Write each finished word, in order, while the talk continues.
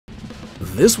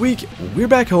This week, we're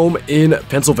back home in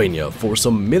Pennsylvania for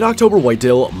some mid-October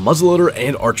whitetail, muzzleloader,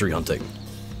 and archery hunting.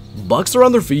 Bucks are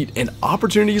on their feet and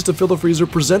opportunities to fill the freezer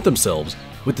present themselves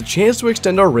with the chance to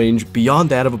extend our range beyond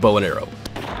that of a bow and arrow.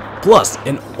 Plus,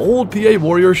 an old PA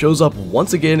warrior shows up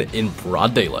once again in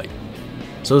broad daylight.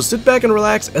 So sit back and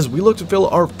relax as we look to fill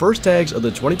our first tags of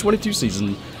the 2022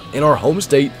 season in our home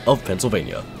state of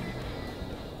Pennsylvania.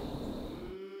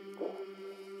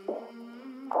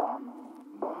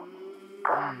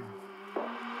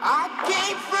 I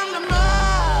came from the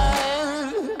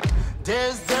mud,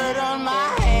 there's dirt on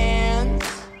my hands.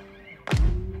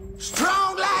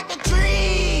 Strong like a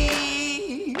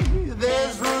tree,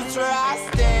 there's roots where I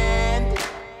stand.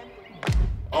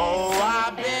 Oh,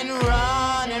 I've been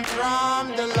running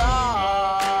from the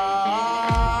law.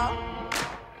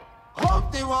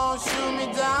 Hope they won't shoot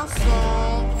me down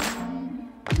soon.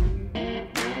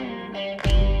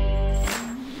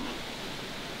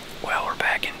 Well, we're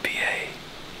back in PA.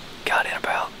 Got in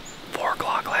about 4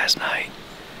 o'clock last night.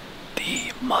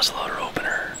 The muzzleloader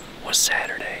opener was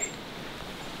Saturday.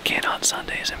 Can't hunt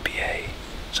Sundays in PA,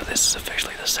 so this is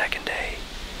officially the second day.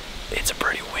 It's a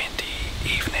pretty windy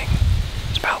evening.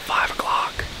 It's about 5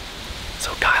 o'clock.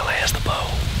 So Kyla has the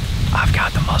bow. I've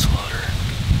got the muzzleloader,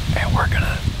 and we're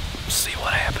gonna see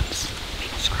what happens.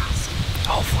 Fingers crossed.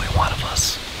 Hopefully one of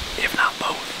us, if not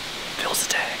both, fills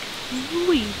the tag.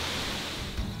 Wee.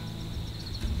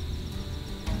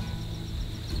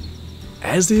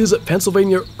 As is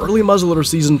Pennsylvania early muzzleloader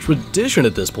season tradition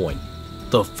at this point,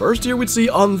 the first deer we'd see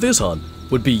on this hunt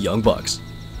would be young bucks.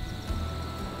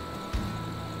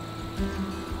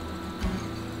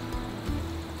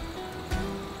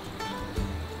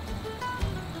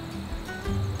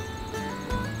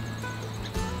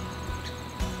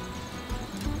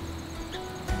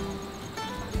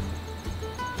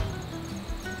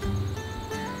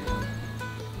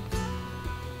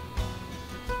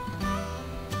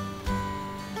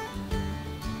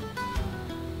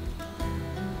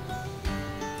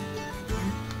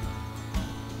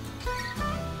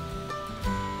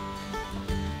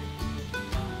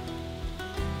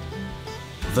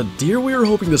 The deer we were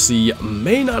hoping to see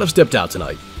may not have stepped out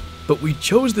tonight, but we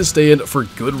chose this stand for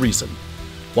good reason.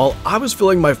 While I was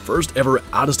filling my first ever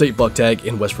out-of-state buck tag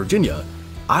in West Virginia,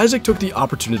 Isaac took the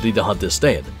opportunity to hunt this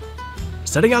stand.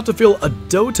 Setting out to fill a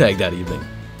doe tag that evening,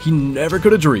 he never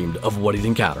could have dreamed of what he'd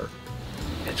encounter.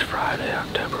 It's Friday,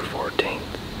 October 14th.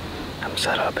 I'm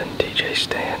set up in DJ's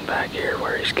stand back here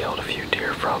where he's killed a few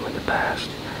deer from in the past.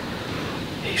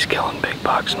 He's killing big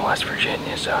bucks in West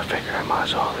Virginia, so I figured I might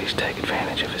as well at least take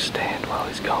advantage of his stand while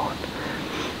he's gone.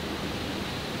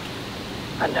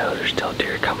 I know there's still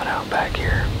deer coming out back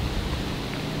here.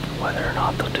 Whether or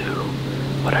not they'll do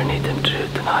what I need them to do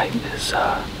tonight is,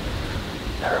 that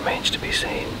remains to be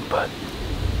seen, but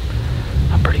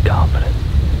I'm pretty confident.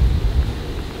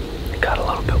 It got a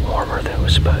little bit warmer than it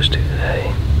was supposed to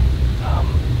today.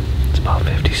 It's about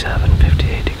 57,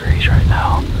 58 degrees right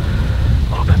now. A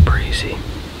little bit breezy.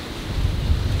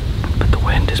 But the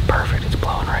wind is perfect. It's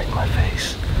blowing right in my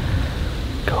face.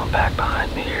 Going back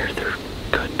behind me here, there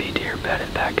could be deer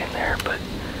bedded back in there, but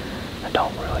I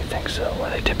don't really think so. Where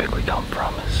they typically come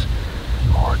from is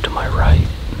more to my right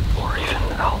or even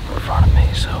out in front of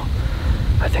me, so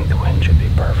I think the wind should be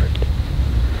perfect.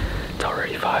 It's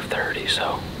already 5:30,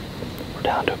 so we're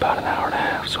down to about an hour and a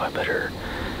half, so I better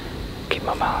keep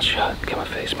my mouth shut, get my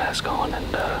face mask on,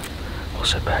 and we'll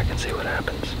sit back and see what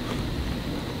happens.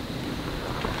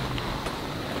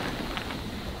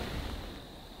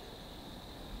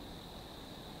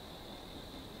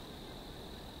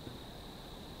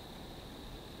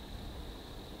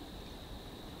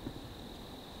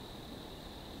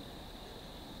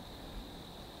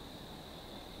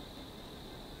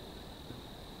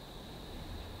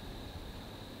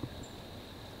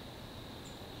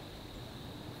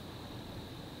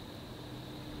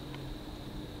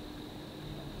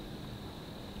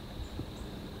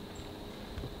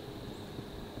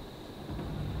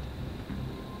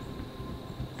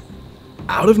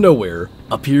 Out of nowhere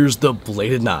appears the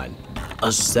Bladed 9, a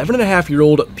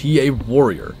 7.5-year-old PA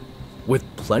warrior. With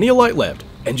plenty of light left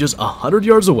and just 100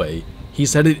 yards away,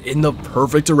 he's headed in the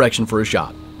perfect direction for a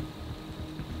shot.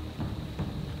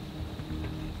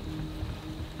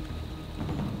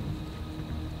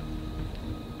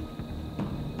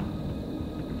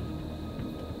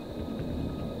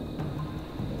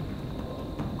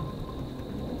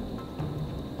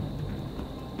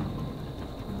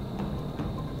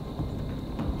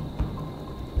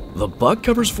 The buck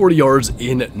covers 40 yards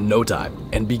in no time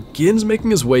and begins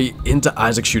making his way into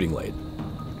Isaac's shooting lane.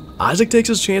 Isaac takes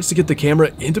his chance to get the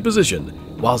camera into position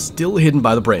while still hidden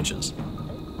by the branches.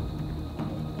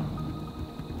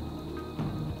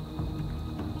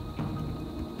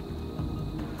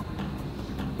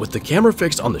 With the camera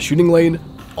fixed on the shooting lane,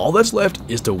 all that's left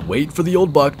is to wait for the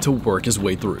old buck to work his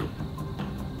way through.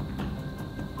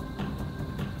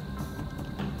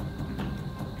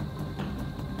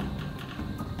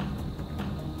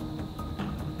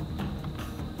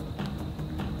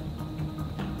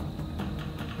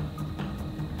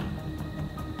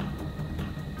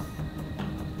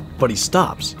 But he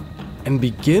stops and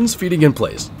begins feeding in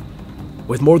place.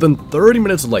 With more than 30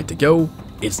 minutes of light to go,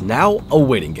 it's now a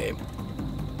waiting game.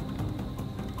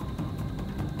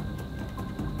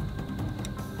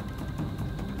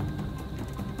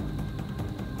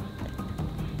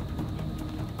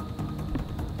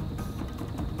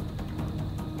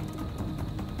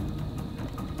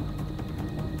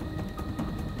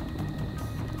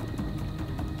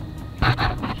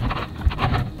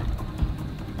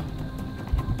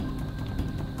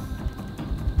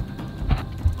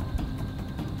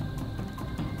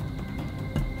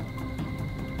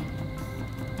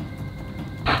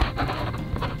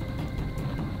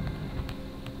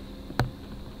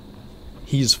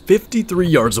 He's 53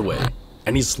 yards away,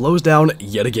 and he slows down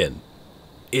yet again.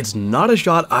 It's not a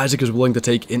shot Isaac is willing to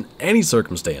take in any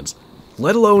circumstance,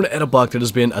 let alone at a buck that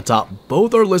has been atop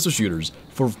both our list of shooters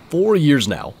for 4 years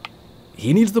now.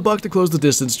 He needs the buck to close the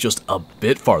distance just a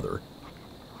bit farther.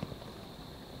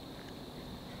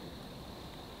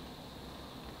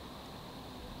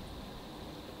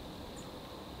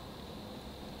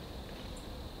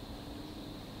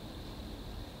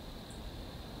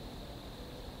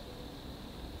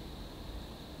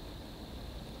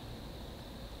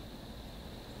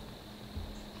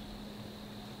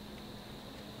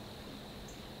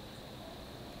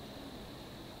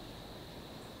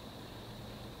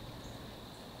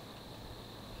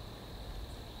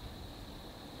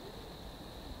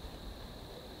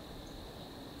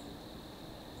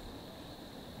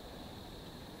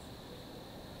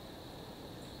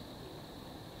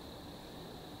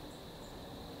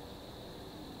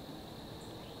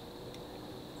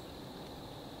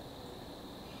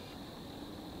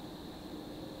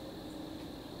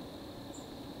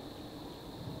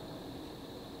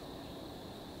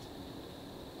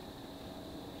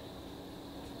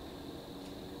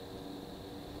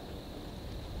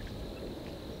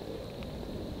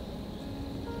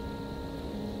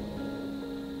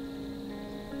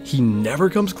 He never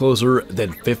comes closer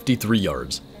than 53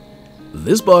 yards.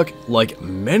 This buck, like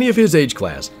many of his age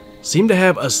class, seem to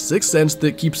have a sixth sense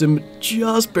that keeps him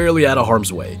just barely out of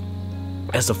harm's way.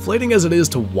 As deflating as it is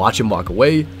to watch him walk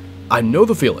away, I know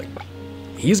the feeling.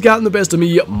 He's gotten the best of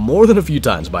me more than a few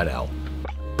times by now.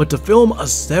 But to film a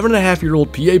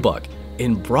 7.5-year-old PA buck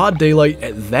in broad daylight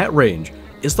at that range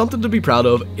is something to be proud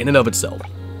of in and of itself.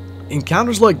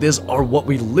 Encounters like this are what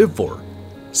we live for.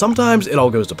 Sometimes it all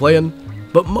goes to plan,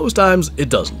 but most times it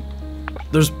doesn't.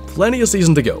 There's plenty of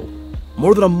season to go,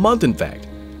 more than a month in fact,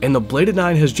 and the Bladed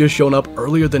 9 has just shown up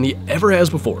earlier than he ever has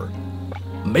before.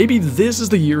 Maybe this is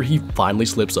the year he finally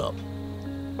slips up.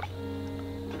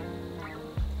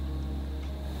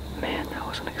 Man, that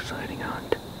was an exciting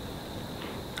hunt.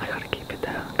 I gotta keep it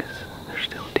down because there's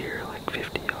still deer like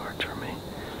 50 yards from me.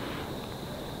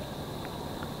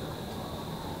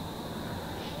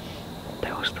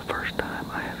 That was the first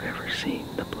time I have ever seen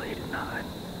the Bladed 9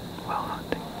 while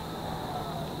hunting.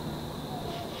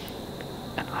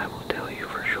 And I will tell you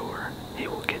for sure, he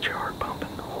will get your heart pumping.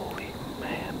 Holy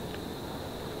man.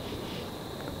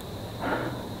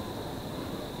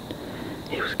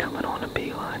 He was coming on a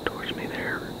beeline towards me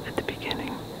there at the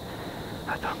beginning.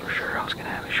 I thought for sure I was going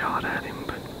to have a shot at him,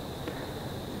 but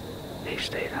he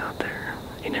stayed out there.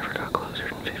 He never got closer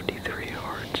than 53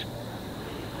 yards.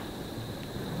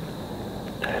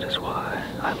 That is why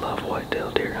I love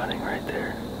whitetail deer hunting right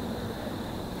there.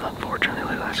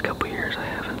 Unfortunately, the last couple years I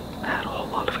haven't had a whole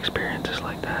lot of experiences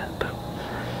like that, but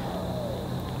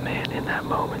man, in that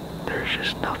moment, there's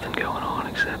just nothing going on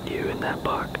except you and that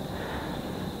buck.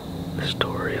 The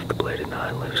story of the Bladed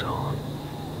 9 lives on.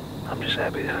 I'm just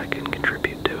happy that I can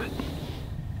contribute to it.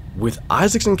 With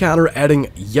Isaac's encounter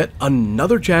adding yet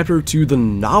another chapter to the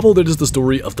novel that is the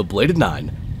story of the Bladed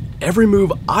 9, every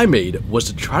move I made was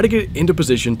to try to get into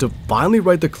position to finally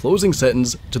write the closing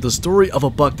sentence to the story of a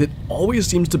buck that always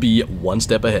seems to be one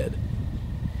step ahead.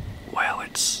 Well,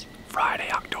 it's Friday,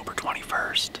 October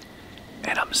 21st,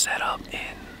 and I'm set up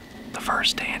in the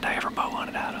first stand I ever bow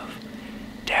hunted out of.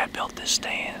 Dad built this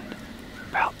stand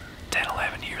about 10,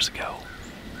 11 years ago,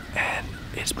 and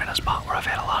it's been a spot where I've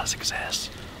had a lot of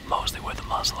success, mostly with a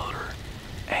muzzleloader,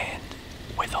 and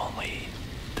with only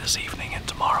this evening and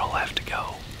tomorrow left to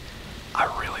go, I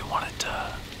really wanted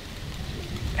to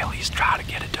at least try to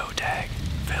get a doe tag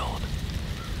filled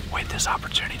with this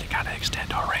opportunity to kind of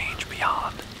extend our range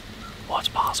beyond what's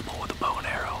possible with a bow and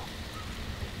arrow.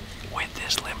 With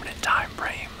this limited time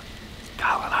frame,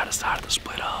 Kyle and I decided to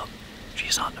split up.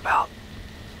 She's hunting about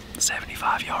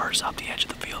 75 yards up the edge of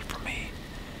the field from me,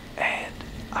 and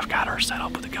I've got her set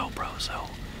up with a GoPro, so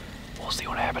we'll see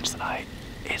what happens tonight.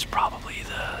 It's probably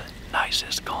the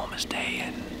nicest, calmest day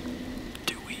in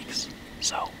 2 weeks,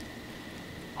 so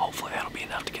hopefully that'll be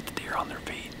enough to get the deer on their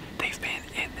feet. They've been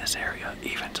in this area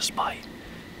even despite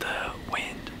the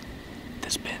wind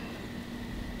that's been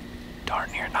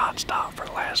darn near non-stop for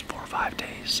the last 4 or 5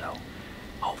 days, so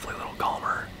hopefully a little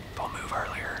calmer, they'll move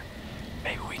earlier.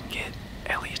 Maybe we can get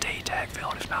at least a tag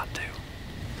filled, if not 2.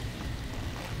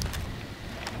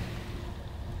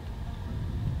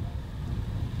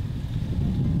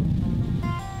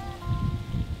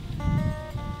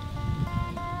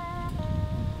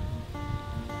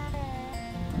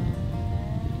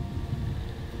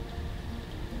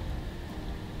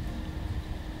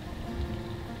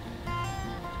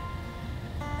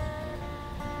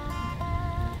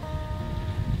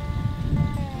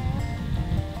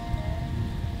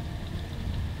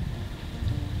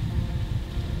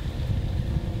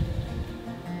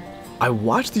 I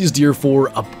watched these deer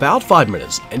for about 5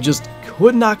 minutes and just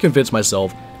could not convince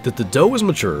myself that the doe was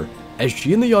mature, as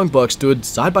she and the young buck stood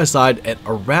side by side at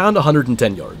around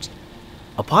 110 yards.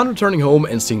 Upon returning home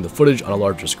and seeing the footage on a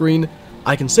larger screen,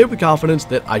 I can say with confidence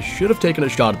that I should have taken a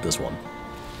shot at this one.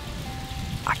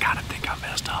 I kind of think I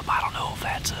messed up. I don't know if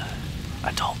that's a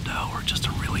adult doe or just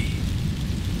a really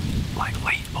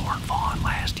late born fawn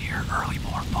last year, early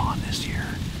born fawn this year.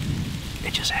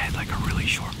 It just had like a really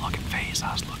short looking face.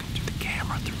 I was looking through the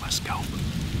camera, through my scope.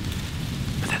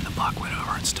 But then the buck went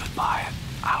over and stood by it.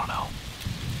 I don't know.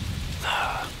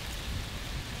 The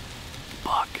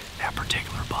buck, that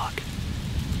particular buck,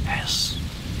 has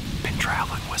been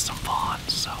traveling with some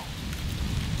fawns, so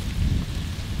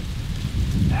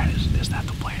is that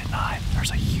the bladed 9?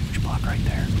 There's a huge buck right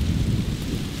there.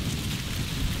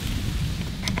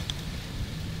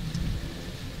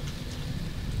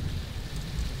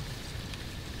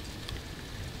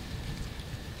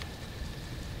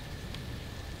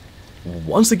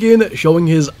 Once again, showing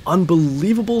his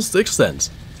unbelievable sixth sense,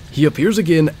 he appears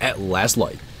again at last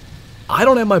light. I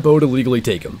don't have my bow to legally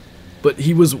take him, but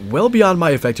he was well beyond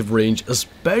my effective range,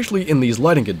 especially in these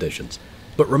lighting conditions.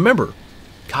 But remember,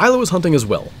 Kylo was hunting as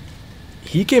well.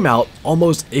 He came out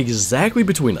almost exactly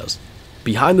between us,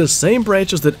 behind the same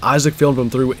branches that Isaac filmed him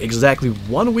through exactly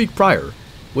 1 week prior,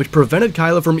 which prevented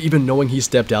Kylo from even knowing he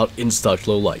stepped out in such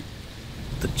low light.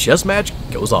 The chess match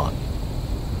goes on.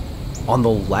 On the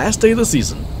last day of the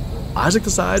season, Isaac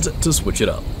decides to switch it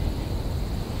up.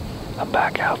 I'm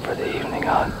back out for the evening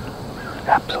hunt.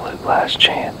 Absolute last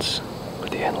chance with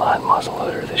the inline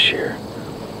muzzleloader this year.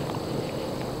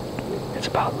 It's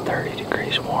about 30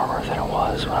 degrees warmer than it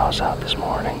was when I was out this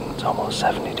morning. It's almost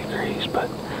 70 degrees, but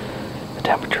the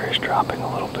temperature is dropping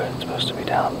a little bit. It's supposed to be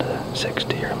down to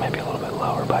 60 or maybe a little bit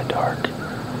lower by dark.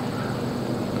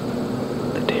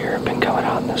 The deer have been coming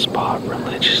out in this spot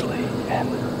religiously, and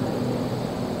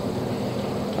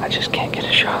I just can't get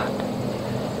a shot.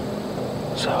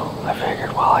 So I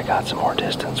figured while I got some more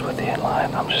distance with the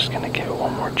inline, I'm just going to give it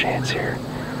one more chance here.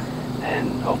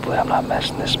 And hopefully I'm not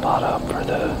messing this spot up for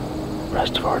the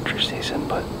rest of archery season,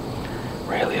 but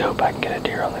really hope I can get a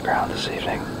deer on the ground this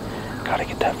evening. Got to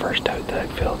get that first tote tag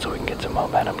filled so we can get some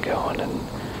momentum going, and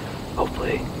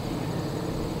hopefully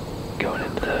going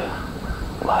into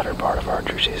the latter part of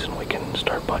archery season we can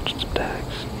start bunching some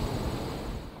tags.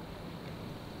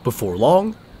 Before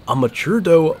long, a mature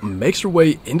doe makes her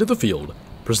way into the field,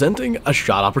 presenting a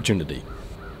shot opportunity.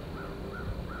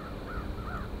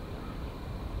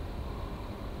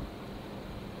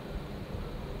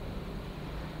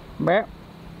 Bap.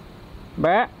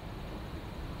 Bap.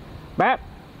 Bap.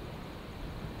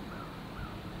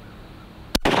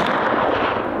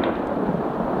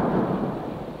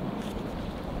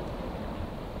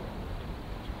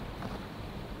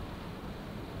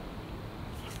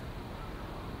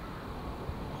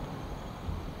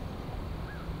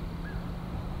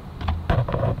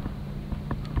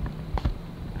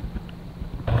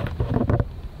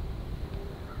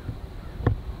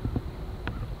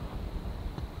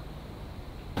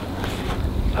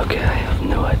 Okay, I have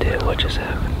no idea what just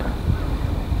happened.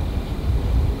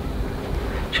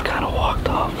 She kind of walked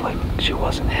off like she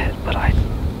wasn't hit, but I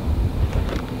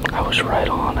was right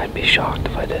on. I'd be shocked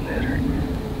if I didn't hit her.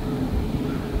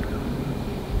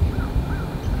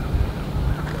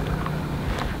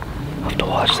 I'll have to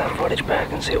watch that footage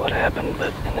back and see what happened,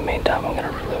 but in the meantime I'm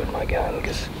gonna reload my gun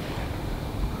because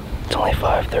it's only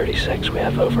 5:36. We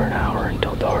have over an hour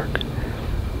until dark.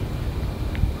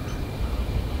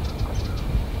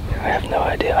 I have no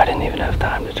idea. I didn't even have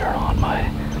time to turn on my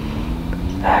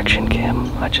action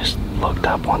cam. I just looked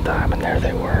up one time and there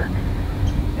they were.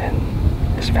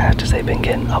 And as fast as they've been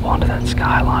getting up onto that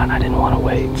skyline, I didn't want to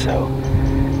wait, so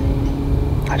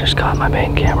I just got my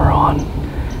main camera on,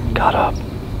 got up.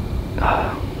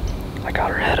 I got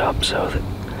her head up so that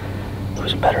it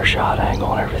was a better shot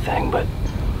angle and everything, but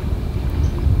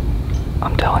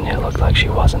I'm telling you, it looked like she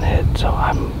wasn't hit, so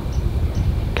I'm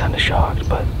kind of shocked,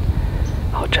 but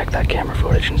I'll check that camera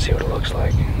footage and see what it looks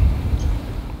like.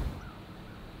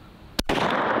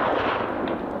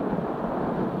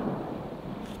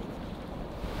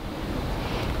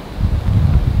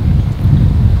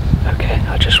 Okay,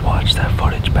 I just watched that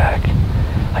footage back.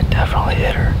 I definitely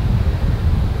hit her.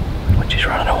 When she's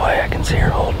running away, I can see her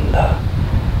holding the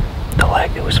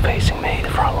leg that was facing me, the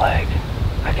front leg.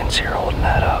 I can see her holding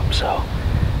that up, so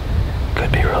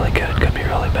could be really good, could be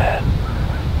really bad.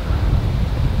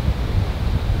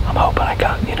 I'm hoping I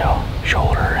got, you know,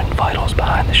 shoulder and vitals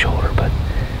behind the shoulder, but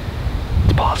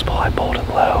it's possible I bolted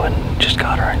low and just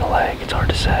got her in the leg. It's hard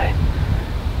to say.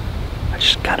 I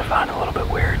just kind of found it a little bit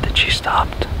weird that she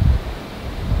stopped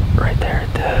right there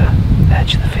at the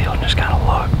edge of the field and just kind of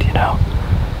looked, you know.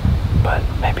 But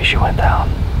maybe she went down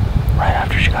right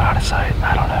after she got out of sight.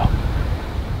 I don't know.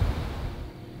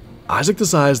 Isaac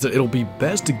decides that it'll be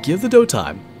best to give the doe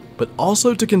time, but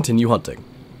also to continue hunting.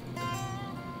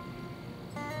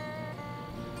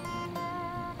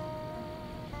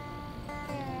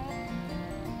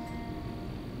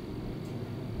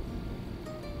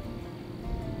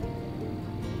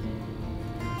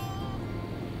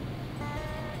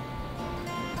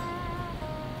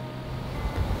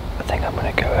 I think I'm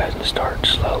gonna go ahead and start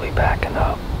slowly backing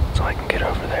up so I can get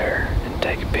over there and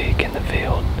take a peek in the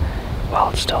field while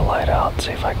it's still light out,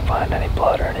 see if I can find any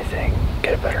blood or anything,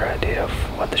 get a better idea of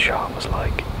what the shot was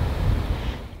like.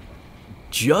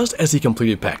 Just as he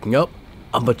completed packing up,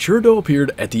 a mature doe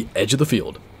appeared at the edge of the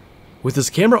field. With his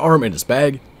camera arm in his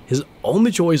bag, his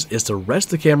only choice is to rest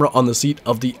the camera on the seat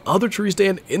of the other tree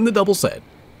stand in the double set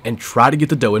and try to get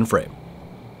the doe in frame.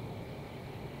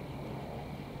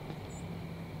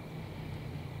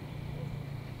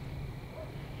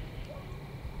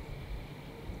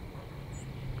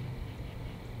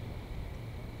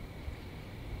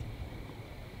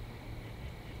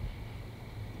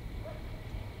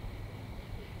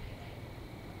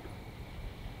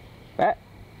 Bat.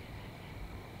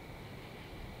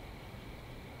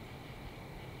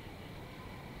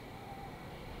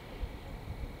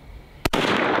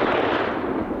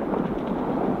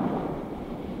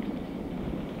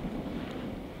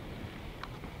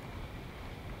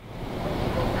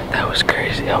 That was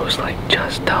crazy. I was like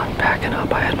just done packing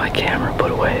up. I had my camera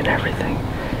put away and everything.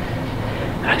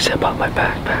 And I zip up my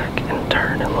backpack and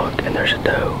turn and look, and there's a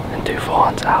doe and 2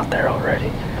 fawns out there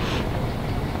already.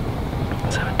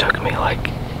 So it took me like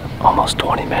almost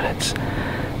 20 minutes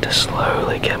to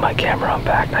slowly get my camera arm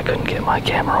back. I couldn't get my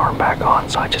camera arm back on,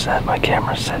 so I just had my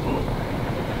camera sitting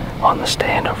on the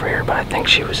stand over here, but I think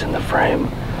she was in the frame.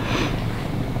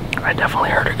 I definitely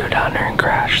heard her go down there and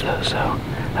crash though, so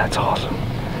that's awesome.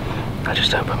 I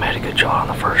just hope I made a good shot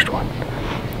on the first one.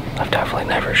 I've definitely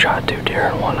never shot 2 deer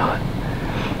in one hunt,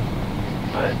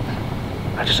 but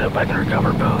I just hope I can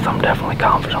recover both. I'm definitely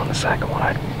confident on the second one.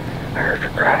 I heard her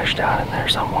crash down in there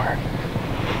somewhere.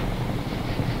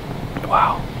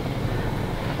 Wow.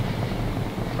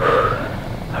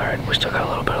 Alright, we still got a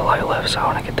little bit of light left, so I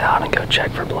want to get down and go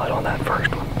check for blood on that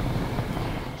first one.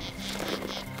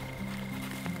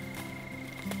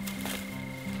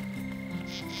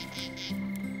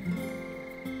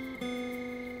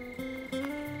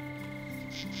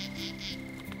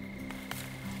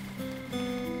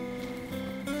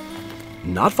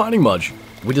 Not finding much,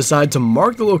 we decide to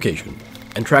mark the location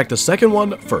and track the second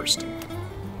one first.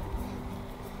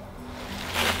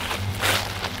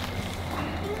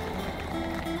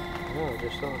 Oh,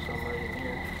 just saw some right in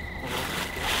here.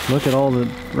 Look at all the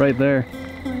right there.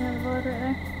 We have blood right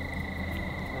there.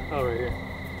 Oh, right here.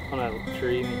 On that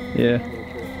tree. Yeah.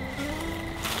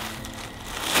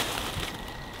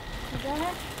 Is that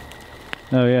her?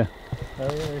 Oh yeah. Oh, yeah,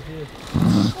 there she is.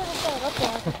 What does that look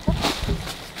like?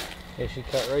 Yeah, she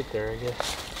cut right there, I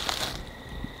guess.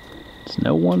 It's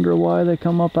no wonder why they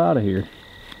come up out of here.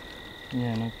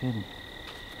 Yeah, no kidding.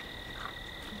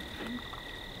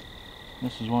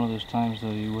 This is one of those times, though,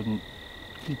 you wouldn't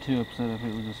be too upset if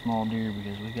it was a small deer,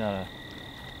 because we got a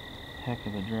heck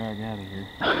of a drag out of here.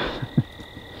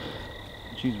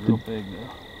 She's real big,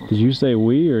 though. Did you say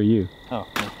we or you? Oh,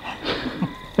 yeah.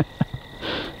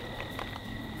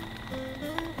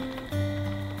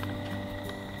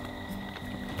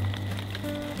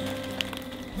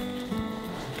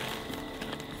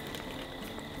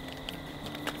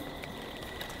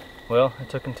 Well, it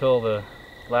took until the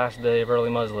last day of early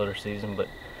muzzleloader season, but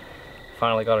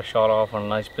finally got a shot off on a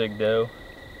nice big doe,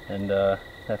 and that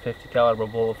 50 caliber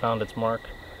bullet found its mark.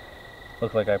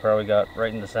 Looked like I probably got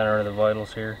right in the center of the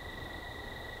vitals here.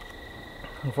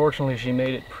 Unfortunately, she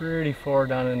made it pretty far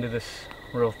down into this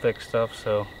real thick stuff,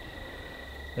 so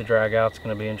the drag out's going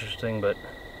to be interesting, but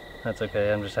that's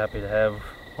okay. I'm just happy to have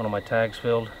one of my tags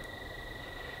filled.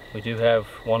 We do have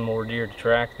one more deer to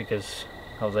track because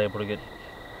I was able to get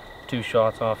 2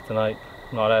 shots off tonight.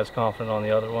 Not as confident on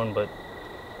the other one, but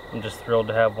I'm just thrilled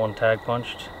to have one tag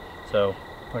punched. So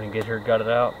we're gonna get her gutted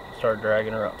out and start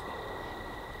dragging her up.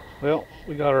 Well,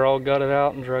 we got her all gutted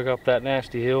out and drug up that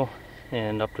nasty hill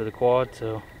and up to the quad,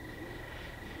 so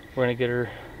we're gonna get her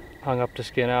hung up to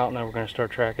skin out, and then we're gonna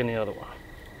start tracking the other one.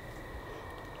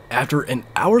 After an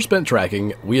hour spent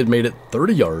tracking, we had made it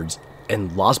 30 yards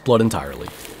and lost blood entirely.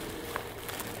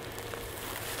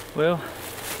 Well,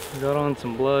 we got on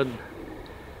some blood,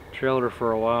 trailed her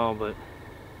for a while, but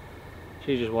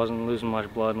she just wasn't losing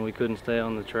much blood and we couldn't stay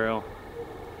on the trail.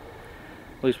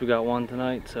 At least we got one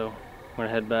tonight, so we're gonna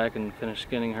head back and finish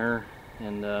skinning her,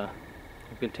 and we'll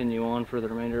continue on for the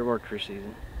remainder of archery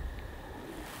season.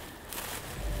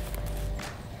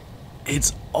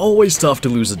 It's always tough to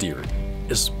lose a deer,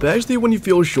 especially when you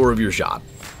feel sure of your shot.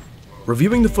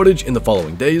 Reviewing the footage in the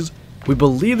following days, we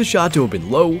believe the shot to have been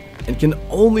low and can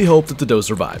only hope that the doe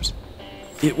survives.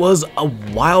 It was a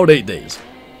wild 8 days.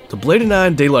 The Blade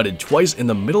 9 daylighted twice in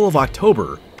the middle of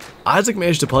October. Isaac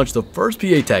managed to punch the first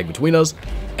PA tag between us,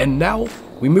 and now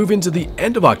we move into the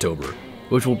end of October,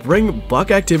 which will bring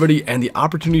buck activity and the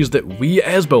opportunities that we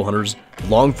as bow hunters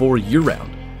long for year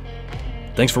round.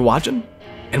 Thanks for watching,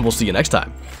 and we'll see you next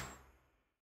time.